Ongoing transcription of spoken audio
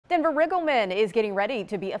Denver Riggleman is getting ready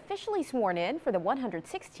to be officially sworn in for the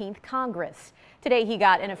 116th Congress. Today he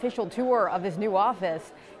got an official tour of his new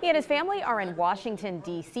office. He and his family are in Washington,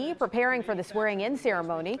 D.C. preparing for the swearing-in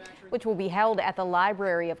ceremony, which will be held at the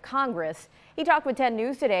Library of Congress. He talked with 10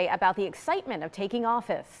 News today about the excitement of taking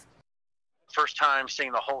office. First time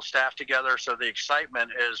seeing the whole staff together, so the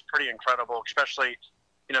excitement is pretty incredible, especially,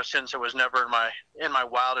 since it was never in my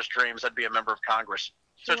wildest dreams I'd be a member of Congress.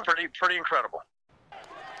 So it's pretty incredible.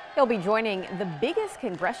 He'll be joining the biggest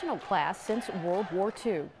congressional class since World War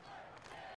II.